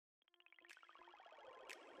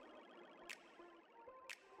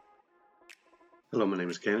Hello, my name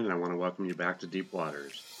is Ken, and I want to welcome you back to Deep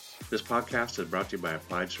Waters. This podcast is brought to you by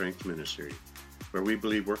Applied Strength Ministry, where we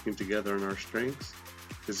believe working together in our strengths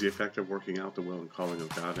is the effect of working out the will and calling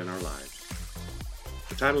of God in our lives.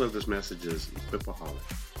 The title of this message is Equipoholic.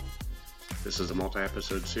 This is a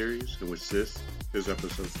multi-episode series in which this is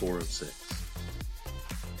episode 4 of 6.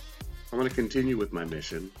 I want to continue with my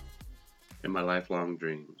mission and my lifelong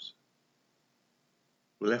dreams.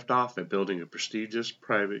 We left off at building a prestigious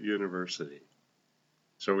private university,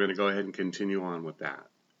 so we're going to go ahead and continue on with that.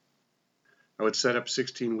 I would set up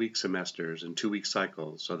 16-week semesters and 2-week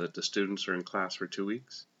cycles so that the students are in class for 2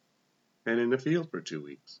 weeks and in the field for 2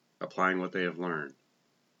 weeks, applying what they have learned.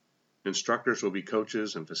 Instructors will be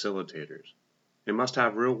coaches and facilitators. They must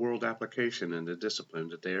have real-world application in the discipline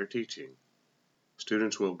that they are teaching.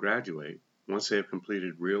 Students will graduate once they have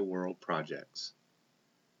completed real-world projects.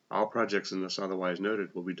 All projects unless otherwise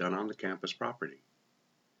noted will be done on the campus property.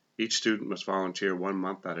 Each student must volunteer 1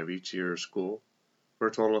 month out of each year of school for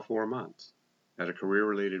a total of 4 months at a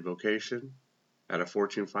career-related vocation at a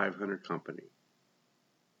Fortune 500 company.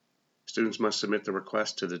 Students must submit the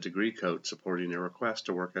request to the degree coach supporting their request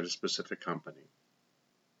to work at a specific company.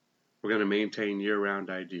 We're going to maintain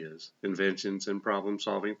year-round ideas, inventions, and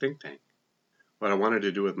problem-solving think tank. What I wanted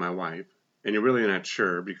to do with my wife, and you're really not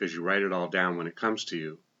sure because you write it all down when it comes to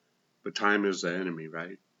you, but time is the enemy,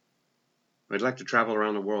 right? I'd like to travel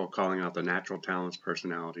around the world calling out the natural talents,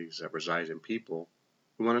 personalities that reside in people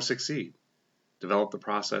who want to succeed, develop the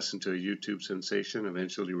process into a YouTube sensation,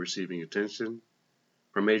 eventually receiving attention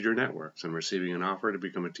from major networks and receiving an offer to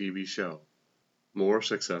become a TV show, more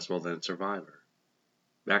successful than Survivor.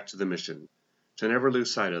 Back to the mission, to never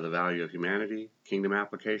lose sight of the value of humanity, kingdom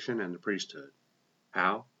application, and the priesthood.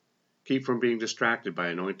 How? Keep from being distracted by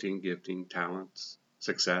anointing, gifting, talents,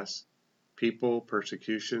 success, people,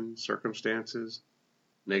 persecution, circumstances,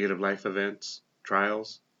 negative life events,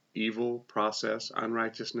 trials, evil, process,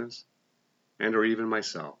 unrighteousness, and or even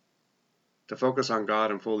myself. To focus on God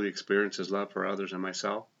and fully experience His love for others and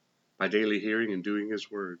myself by daily hearing and doing His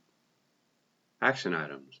Word. Action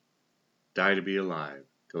items. Die to be alive.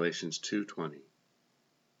 Galatians 2:20.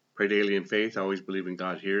 Pray daily in faith, always believing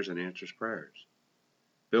God hears and answers prayers.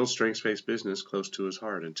 Build strengths-based business close to His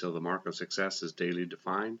heart until the mark of success is daily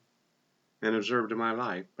defined and observed in my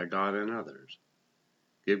life by God and others.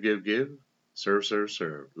 Give, give, give. Serve, serve,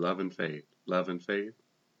 serve. Love and faith. Love and faith.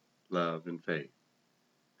 Love and faith.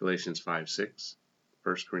 Galatians 5:6.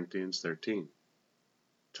 1 Corinthians 13.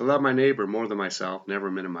 To love my neighbor more than myself, never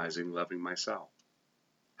minimizing loving myself.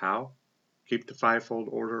 How? Keep the fivefold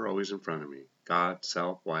order always in front of me. God,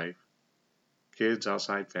 self, wife, kids,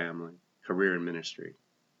 outside family, career, and ministry.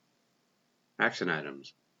 Action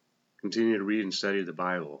items. Continue to read and study the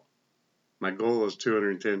Bible. My goal is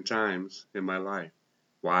 210 times in my life.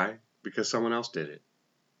 Why? Because someone else did it.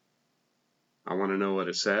 I want to know what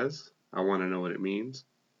it says. I want to know what it means.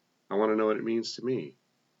 I want to know what it means to me.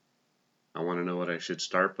 I want to know what I should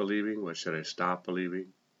start believing. What should I stop believing?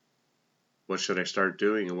 What should I start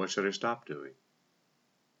doing and what should I stop doing?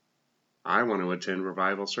 I want to attend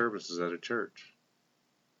revival services at a church.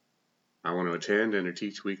 I want to attend and or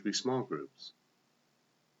teach weekly small groups.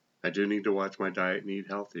 I do need to watch my diet and eat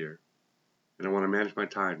healthier. And I want to manage my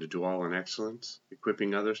time to do all in excellence,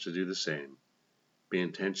 equipping others to do the same. Be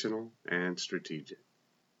intentional and strategic.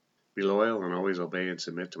 Be loyal and always obey and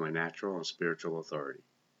submit to my natural and spiritual authority.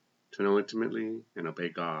 To know intimately and obey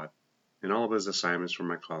God and all of His assignments for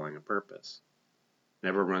my calling and purpose.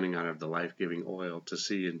 Never running out of the life-giving oil to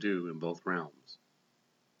see and do in both realms.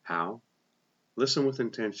 How? Listen with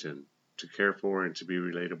intention, to care for and to be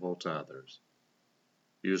relatable to others.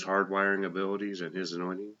 Use hardwiring abilities and His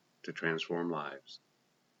anointing to transform lives.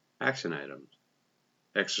 Action items.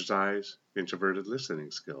 Exercise introverted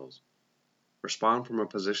listening skills. Respond from a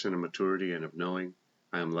position of maturity and of knowing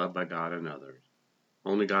I am loved by God and others.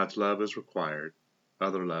 Only God's love is required.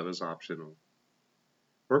 Other love is optional.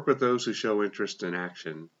 Work with those who show interest in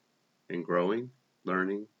action, in growing,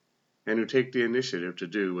 learning, and who take the initiative to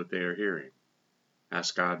do what they are hearing.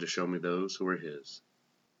 Ask God to show me those who are His.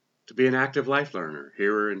 To be an active life learner,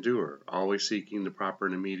 hearer, and doer, always seeking the proper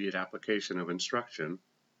and immediate application of instruction,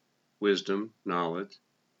 wisdom, knowledge,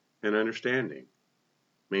 and understanding.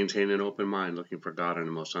 Maintain an open mind looking for God in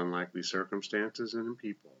the most unlikely circumstances and in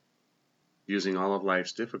people, using all of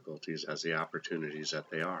life's difficulties as the opportunities that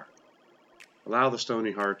they are. Allow the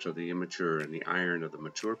stony hearts of the immature and the iron of the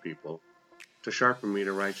mature people to sharpen me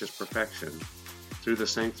to righteous perfection through the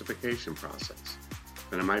sanctification process,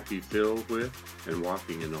 that I might be filled with and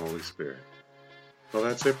walking in the Holy Spirit. Well,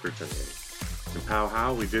 that's it for today. And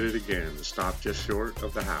how we did it again, to stop just short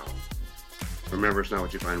of the how. Remember, it's not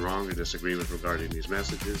what you find wrong or disagree with regarding these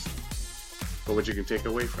messages, but what you can take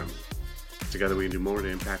away from them. Together we can do more to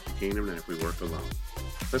impact the kingdom than if we work alone.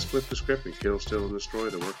 Let's flip the script and kill, steal, and destroy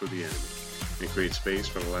the work of the enemy, and create space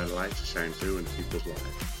for the light of light to shine through into people's lives.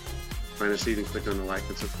 Find a seed and click on the like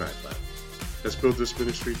and subscribe button. Let's build this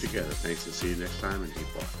ministry together. Thanks, and see you next time in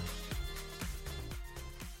Deep Water.